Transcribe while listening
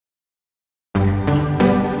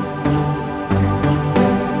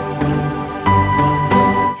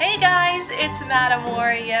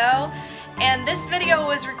video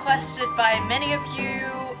was requested by many of you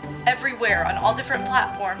everywhere on all different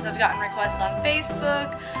platforms. I've gotten requests on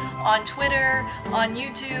Facebook, on Twitter, on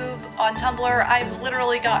YouTube, on Tumblr. I've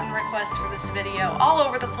literally gotten requests for this video all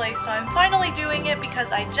over the place, so I'm finally doing it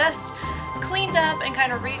because I just cleaned up and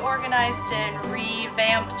kind of reorganized and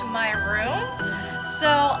revamped my room. So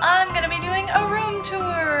I'm gonna be doing a room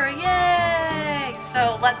tour, yay!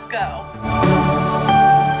 So let's go.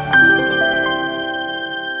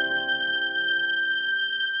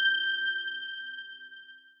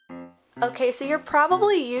 Okay, so you're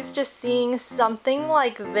probably used to seeing something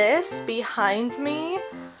like this behind me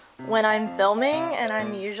when I'm filming, and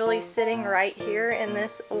I'm usually sitting right here in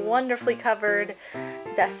this wonderfully covered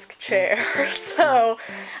desk chair. So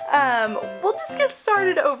we'll just get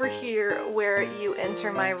started over here where you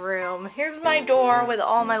enter my room. Here's my door with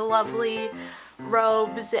all my lovely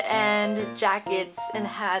robes and jackets and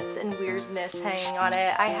hats and weirdness hanging on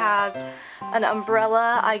it. I have an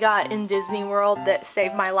umbrella I got in Disney World that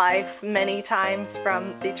saved my life many times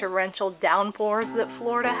from the torrential downpours that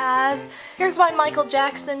Florida has. Here's my Michael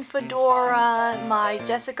Jackson fedora, my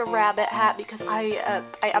Jessica Rabbit hat because I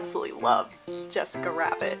absolutely love Jessica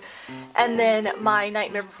Rabbit, and then my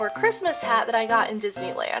Nightmare Before Christmas hat that I got in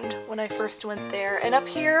Disneyland when I first went there. And up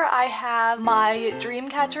here I have my dream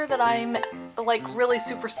catcher that I'm like really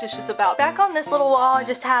superstitious about. Back on this little wall I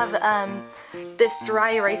just have this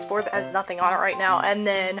dry erase board that has nothing on it right now, and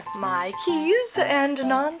then my keys and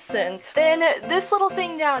nonsense. Then this little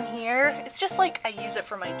thing down here, it's just like I use it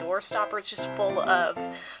for my door stopper. It's just full of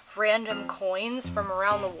random coins from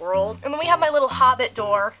around the world. And then we have my little Hobbit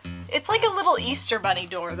door. It's like a little Easter bunny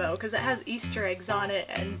door though, because it has Easter eggs on it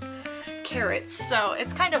and carrots, so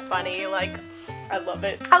it's kind of funny. Like, I love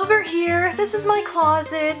it. Over here, this is my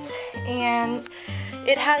closet, and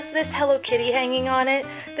it has this Hello Kitty hanging on it.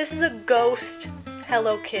 This is a ghost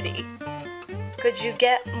Hello Kitty. Could you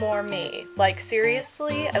get more me? Like,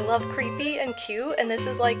 seriously, I love creepy and cute, and this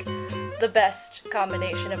is like the best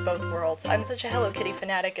combination of both worlds. I'm such a Hello Kitty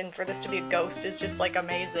fanatic, and for this to be a ghost is just like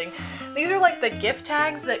amazing. These are like the gift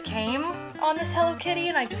tags that came on this Hello Kitty,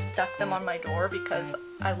 and I just stuck them on my door because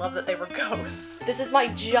I love that they were ghosts. This is my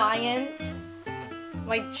giant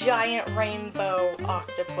rainbow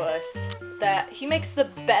octopus that he makes the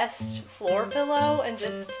best floor pillow, and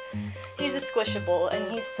just, he's a squishable,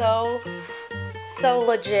 and he's so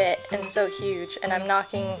legit and so huge. And I'm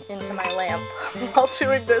knocking into my lamp while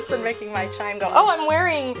doing this and making my chime go. Oh, I'm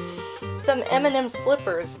wearing some M&M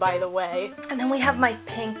slippers, by the way. And then we have my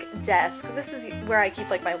pink desk. This is where I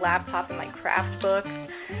keep like my laptop and my craft books.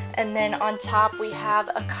 And then on top we have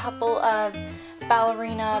a couple of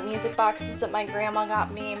ballerina music boxes that my grandma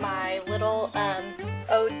got me. My little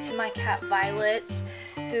ode to my cat Violet,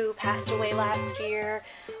 who passed away last year.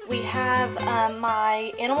 We have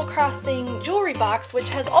my Animal Crossing jewelry box, which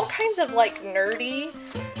has all kinds of like nerdy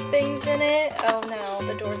things in it. Oh no,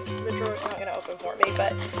 the door's not gonna open for me,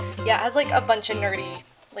 but yeah, it has like a bunch of nerdy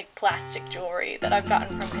like plastic jewelry that I've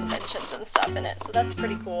gotten from conventions and stuff in it, so that's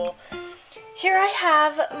pretty cool. Here I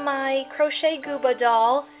have my crochet Gooba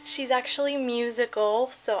doll. She's actually musical,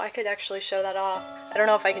 so I could actually show that off. I don't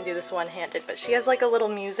know if I can do this one-handed, but she has like a little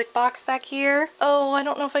music box back here. Oh, I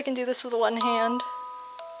don't know if I can do this with one hand.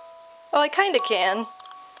 Oh, I kinda can.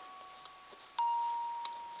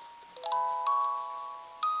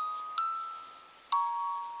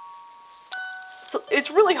 It's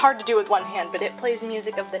really hard to do with one hand, but it plays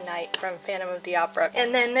Music of the Night from Phantom of the Opera.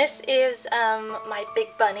 And then this is my big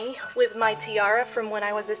bunny with my tiara from when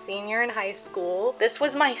I was a senior in high school. This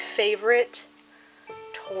was my favorite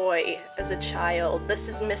toy as a child. This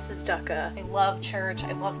is Mrs. Ducka. I love church.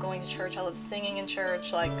 I love going to church. I love singing in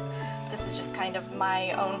church. Like, this is just kind of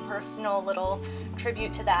my own personal little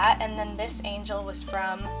tribute to that. And then this angel was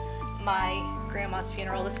from my grandma's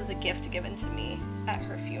funeral. This was a gift given to me at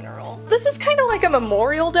her funeral. This is kind of like a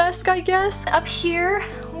memorial desk, I guess. Up here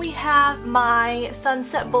we have my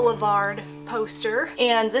Sunset Boulevard poster,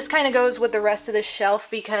 and this kind of goes with the rest of the shelf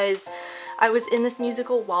because I was in this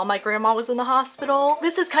musical while my grandma was in the hospital.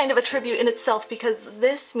 This is kind of a tribute in itself because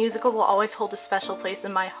this musical will always hold a special place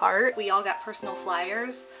in my heart. We all got personal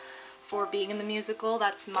flyers for being in the musical.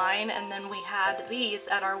 That's mine. And then we had these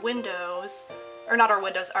at our windows, or not our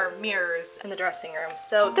windows, our mirrors in the dressing room.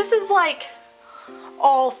 So this is like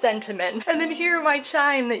all sentiment. And then here my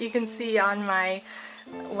chime that you can see on my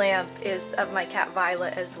lamp is of my cat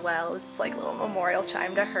Violet as well. This is like a little memorial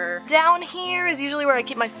chime to her. Down here is usually where I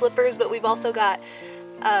keep my slippers, but we've also got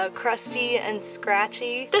crusty and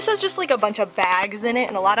scratchy. This has just like a bunch of bags in it,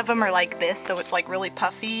 and a lot of them are like this, so it's like really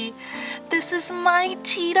puffy. This is my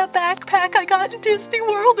cheetah backpack I got in Disney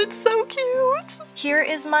World. It's so cute. Here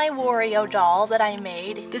is my Wario doll that I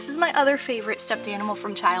made. This is my other favorite stuffed animal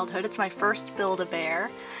from childhood. It's my first Build-A-Bear.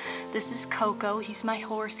 This is Coco. He's my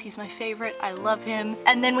horse. He's my favorite. I love him.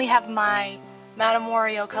 And then we have my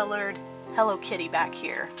MadameWario colored Hello Kitty back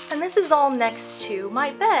here. And this is all next to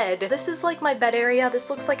my bed. This is like my bed area. This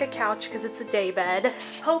looks like a couch because it's a day bed.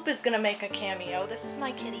 Hope is gonna make a cameo. This is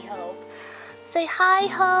my kitty Hope. Say hi,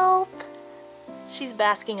 Hope. She's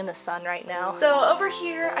basking in the sun right now. So over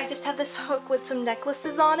here, I just have this hook with some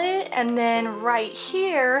necklaces on it. And then right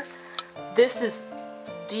here, this is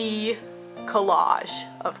the collage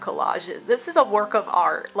of collages. This is a work of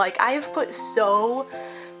art. Like, I have put so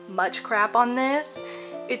much crap on this.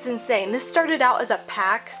 It's insane. This started out as a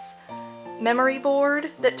PAX memory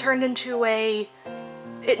board that turned into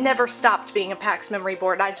it never stopped being a PAX memory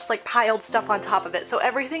board. I just like piled stuff on top of it. So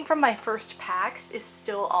everything from my first PAX is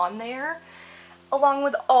still on there, along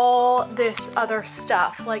with all this other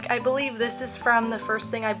stuff. Like, I believe this is from the first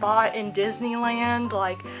thing I bought in Disneyland.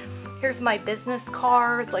 Like, here's my business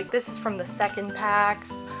card. Like, this is from the second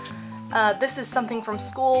PAX. This is something from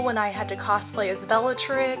school when I had to cosplay as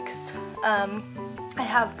Bellatrix. I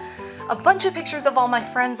have a bunch of pictures of all my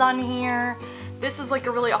friends on here. This is like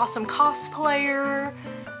a really awesome cosplayer.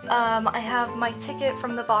 I have my ticket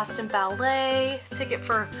from the Boston Ballet, ticket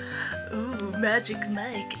for, ooh, Magic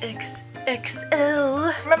Mike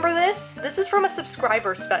XXL. Remember this? This is from a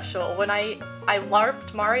subscriber special. When I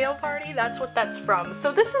LARPed Mario Party, that's what that's from.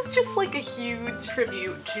 So this is just like a huge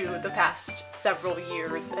tribute to the past several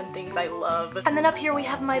years and things I love. And then up here we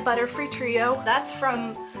have my Butterfree trio. That's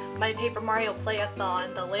from my Paper Mario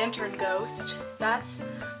Play-a-thon, the Lantern Ghost. That's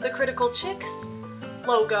the Critical Chicks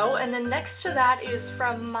logo. And then next to that is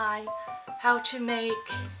from my How to Make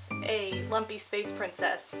a Lumpy Space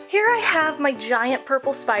Princess. Here I have my giant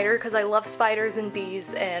purple spider because I love spiders and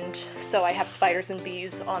bees, and so I have spiders and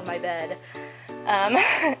bees on my bed.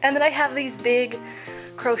 And then I have these big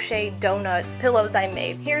crochet donut pillows I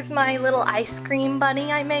made. Here's my little ice cream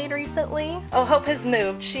bunny I made recently. Oh, Hope has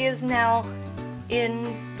moved. She is now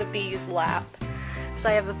in the bee's lap. So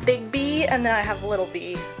I have a big bee and then I have a little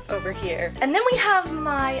bee over here. And then we have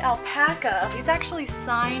my alpaca. He's actually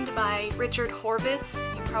signed by Richard Horvitz.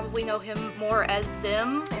 You probably know him more as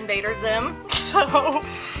Zim, Invader Zim. So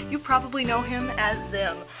you probably know him as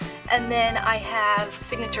Zim. And then I have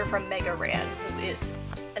signature from Mega Ran, who is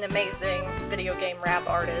an amazing video game rap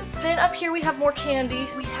artist. Then up here we have more candy.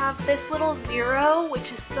 We have this little Zero,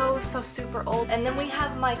 which is so super old. And then we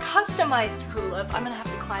have my customized Pulip. I'm gonna have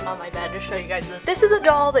to climb on my bed to show you guys this. This is a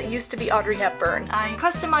doll that used to be Audrey Hepburn. I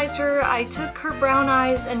customized her. I took her brown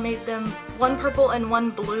eyes and made them one purple and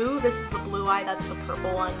one blue. This is the blue eye, that's the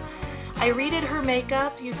purple one. I redid her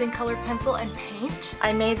makeup using colored pencil and paint.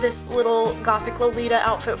 I made this little Gothic Lolita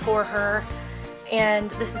outfit for her.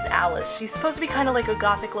 And this is Alice. She's supposed to be kind of like a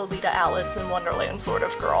Gothic Lolita Alice in Wonderland sort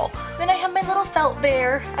of girl. Then I have my little felt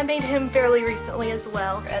bear. I made him fairly recently as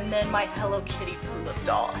well. And then my Hello Kitty Pulip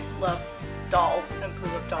doll. I love dolls and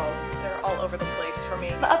Pulip dolls. They're all over the place for me.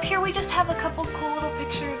 Up here we just have a couple cool little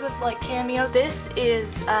pictures of like cameos. This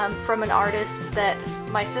is from an artist that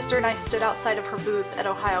my sister and I stood outside of her booth at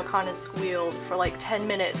OhioCon and squealed for like 10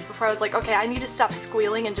 minutes before I was like, okay, I need to stop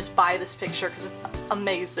squealing and just buy this picture because it's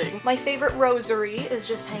amazing. My favorite rosary is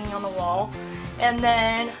just hanging on the wall. And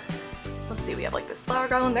then, let's see, we have like this flower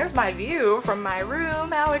garland. There's my view from my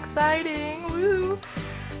room. How exciting, woo!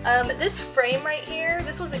 This frame right here,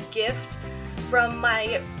 this was a gift from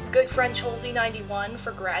my good friend Cholsey91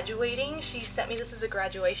 for graduating. She sent me this as a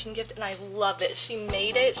graduation gift and I love it. She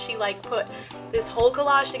made it. She like put this whole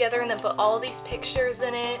collage together and then put all these pictures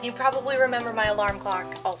in it. You probably remember my alarm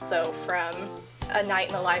clock also from A Night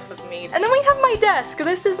in the Life of Me. And then we have my desk.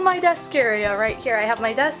 This is my desk area right here. I have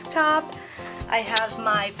my desktop. I have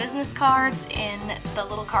my business cards in the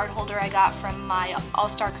little card holder I got from my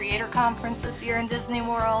All-Star Creator Conference this year in Disney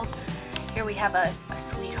World. Here we have a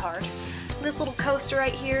sweetheart. This little coaster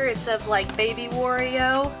right here, it's of like baby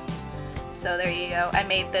Wario. So there you go. I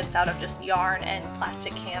made this out of just yarn and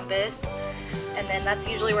plastic canvas. And then that's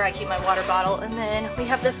usually where I keep my water bottle. And then we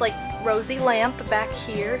have this like rosy lamp back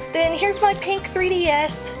here. Then here's my pink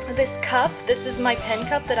 3DS. This cup, this is my pen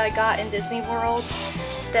cup that I got in Disney World.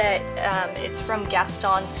 That it's from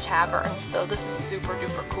Gaston's Tavern. So this is super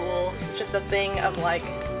duper cool. This is just a thing of like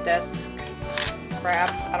desk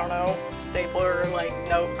crap. I don't know, stapler, like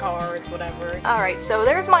note cards, whatever. Alright, so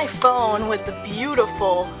there's my phone with the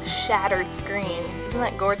beautiful shattered screen. Isn't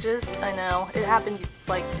that gorgeous? I know. It happened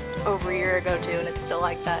like over a year ago too, and it's still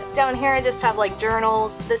like that. Down here I just have like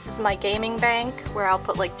journals. This is my gaming bank where I'll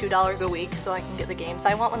put like $2 a week so I can get the games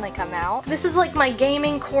I want when they come out. This is like my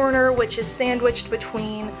gaming corner, which is sandwiched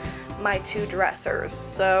between my two dressers.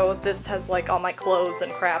 So this has like all my clothes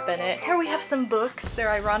and crap in it. Here we have some books.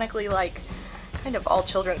 They're ironically like kind of all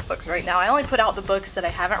children's books right now. I only put out the books that I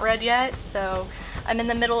haven't read yet, so I'm in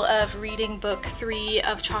the middle of reading book 3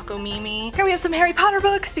 of Choco Mimi. Here we have some Harry Potter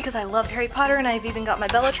books because I love Harry Potter, and I've even got my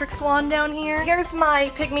Bellatrix wand down here. Here's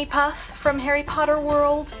my Pygmy Puff from Harry Potter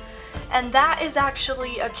World, and that is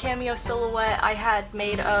actually a cameo silhouette I had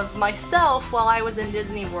made of myself while I was in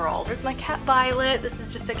Disney World. There's my cat Violet. This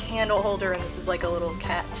is just a candle holder, and this is like a little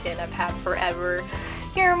cat tin I've had forever.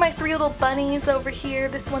 Here are my 3 little bunnies over here.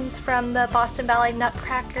 This one's from the Boston Ballet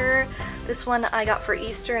Nutcracker. This one I got for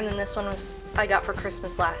Easter, and then this one I got for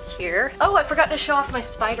Christmas last year. Oh, I forgot to show off my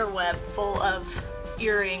spider web full of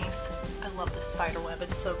earrings. I love this spider web,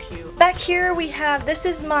 it's so cute. Back here we have, this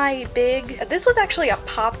is my big, this was actually a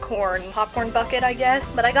popcorn bucket, I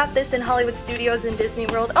guess, but I got this in Hollywood Studios in Disney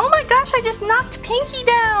World. Oh my gosh, I just knocked Pinky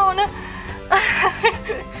down!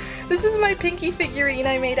 This is my Pinky figurine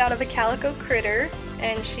I made out of a calico critter,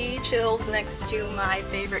 and she chills next to my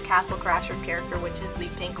favorite Castle Crashers character, which is the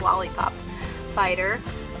pink lollipop fighter.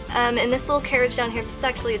 And this little carriage down here, this is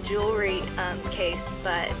actually a jewelry case,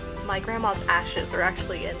 but my grandma's ashes are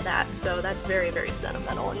actually in that, so that's very, very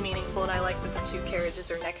sentimental and meaningful, and I like that the 2 carriages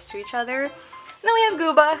are next to each other. And then we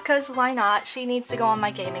have Gooba, because why not? She needs to go on my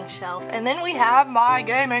gaming shelf. And then we have my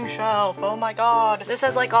gaming shelf. Oh my god. This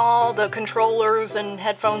has like all the controllers and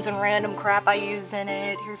headphones and random crap I use in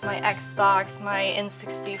it. Here's my Xbox, my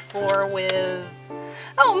N64 with,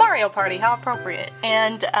 oh, Mario Party, how appropriate.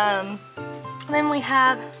 And then we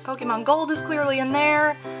have Pokemon Gold is clearly in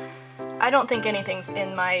there. I don't think anything's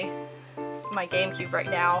in my GameCube right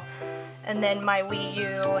now. And then my Wii U,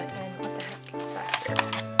 and what the heck is back here?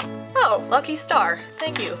 Oh, Lucky Star.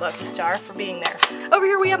 Thank you, Lucky Star, for being there. Over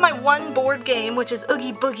here we have my one board game, which is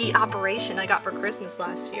Oogie Boogie Operation I got for Christmas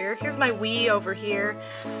last year. Here's my Wii over here.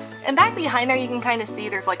 And back behind there you can kind of see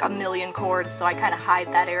there's like a million cords, so I kind of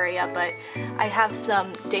hide that area, but I have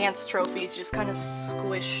some dance trophies just kind of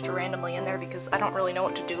squished randomly in there because I don't really know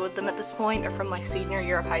what to do with them at this point. They're from my senior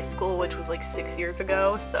year of high school, which was like 6 years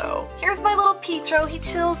ago, so. Here's my little Pietro. He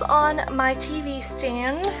chills on my TV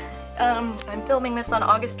stand. I'm filming this on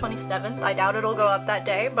August 27th. I doubt it'll go up that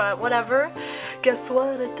day, but whatever. Guess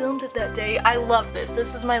what? I filmed it that day. I love this.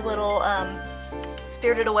 This is my little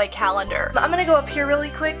Spirited Away calendar. I'm gonna go up here really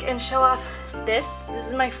quick and show off this. This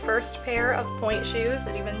is my first pair of point shoes.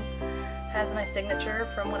 It even has my signature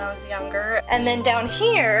from when I was younger. And then down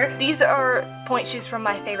here, these are point shoes from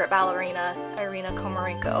my favorite ballerina, Irina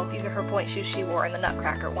Komarenko. These are her point shoes she wore in the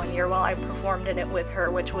Nutcracker one year while I performed in it with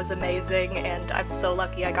her, which was amazing, and I'm so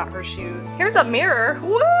lucky I got her shoes. Here's a mirror,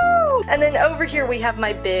 woo! And then over here we have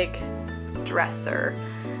my big dresser,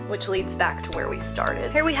 which leads back to where we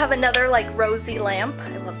started. Here we have another like rosy lamp.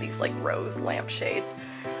 I love these like rose lampshades.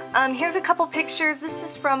 Here's a couple pictures. This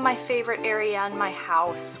is from my favorite area in my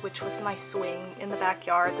house, which was my swing in the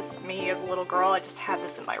backyard. This is me as a little girl. I just had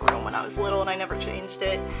this in my room when I was little and I never changed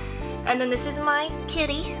it. And then this is my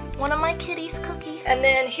kitty, one of my kitties, Cookie. And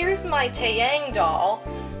then here's my Taeyang doll,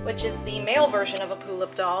 which is the male version of a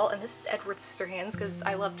Pulip doll, and this is Edward Scissorhands because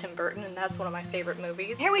I love Tim Burton and that's one of my favorite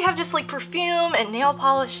movies. Here we have just like perfume and nail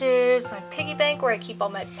polishes, my piggy bank where I keep all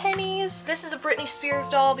my pennies. This is a Britney Spears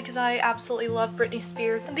doll because I absolutely love Britney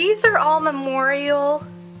Spears. And these are all memorial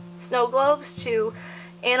snow globes to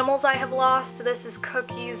animals I have lost. This is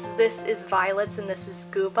Cookie's, this is Violet's, and this is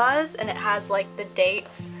Gooba's, and it has like the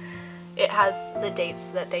dates. It has the dates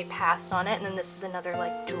that they passed on it, and then this is another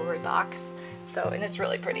like jewelry box. So, and it's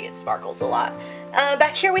really pretty, it sparkles a lot.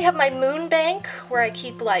 Back here we have my moon bank where I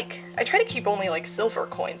keep like, I try to keep only like silver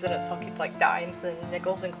coins in it, so I'll keep like dimes and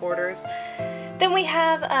nickels and quarters. Then we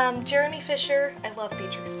have Jeremy Fisher. I love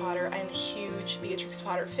Beatrix Potter. I'm a huge Beatrix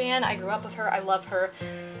Potter fan. I grew up with her, I love her.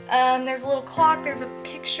 There's a little clock, there's a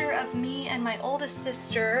picture of me and my oldest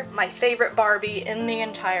sister, my favorite Barbie in the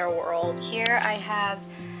entire world. Here I have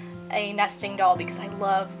a nesting doll because I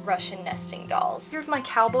love Russian nesting dolls. Here's my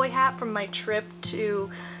cowboy hat from my trip to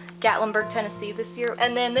Gatlinburg, Tennessee this year.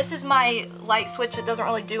 And then this is my light switch. It doesn't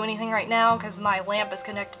really do anything right now because my lamp is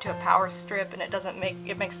connected to a power strip and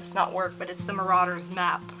it makes this not work, but it's the Marauders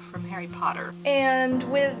map from Harry Potter. And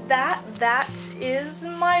with that, that is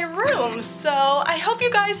my room. So I hope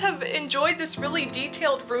you guys have enjoyed this really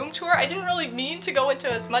detailed room tour. I didn't really mean to go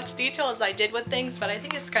into as much detail as I did with things, but I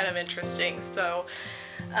think it's kind of interesting. So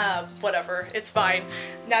whatever, it's fine.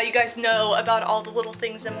 Now you guys know about all the little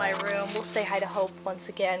things in my room. We'll say hi to Hope once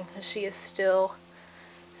again because she is still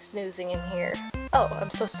snoozing in here. Oh, I'm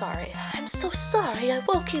so sorry. I'm so sorry I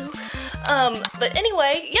woke you. But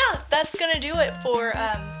anyway, yeah, that's gonna do it for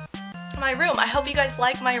my room. I hope you guys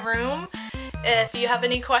like my room. If you have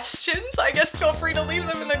any questions, I guess feel free to leave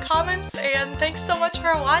them in the comments. And thanks so much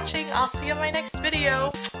for watching. I'll see you in my next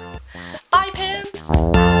video. Bye, pimps!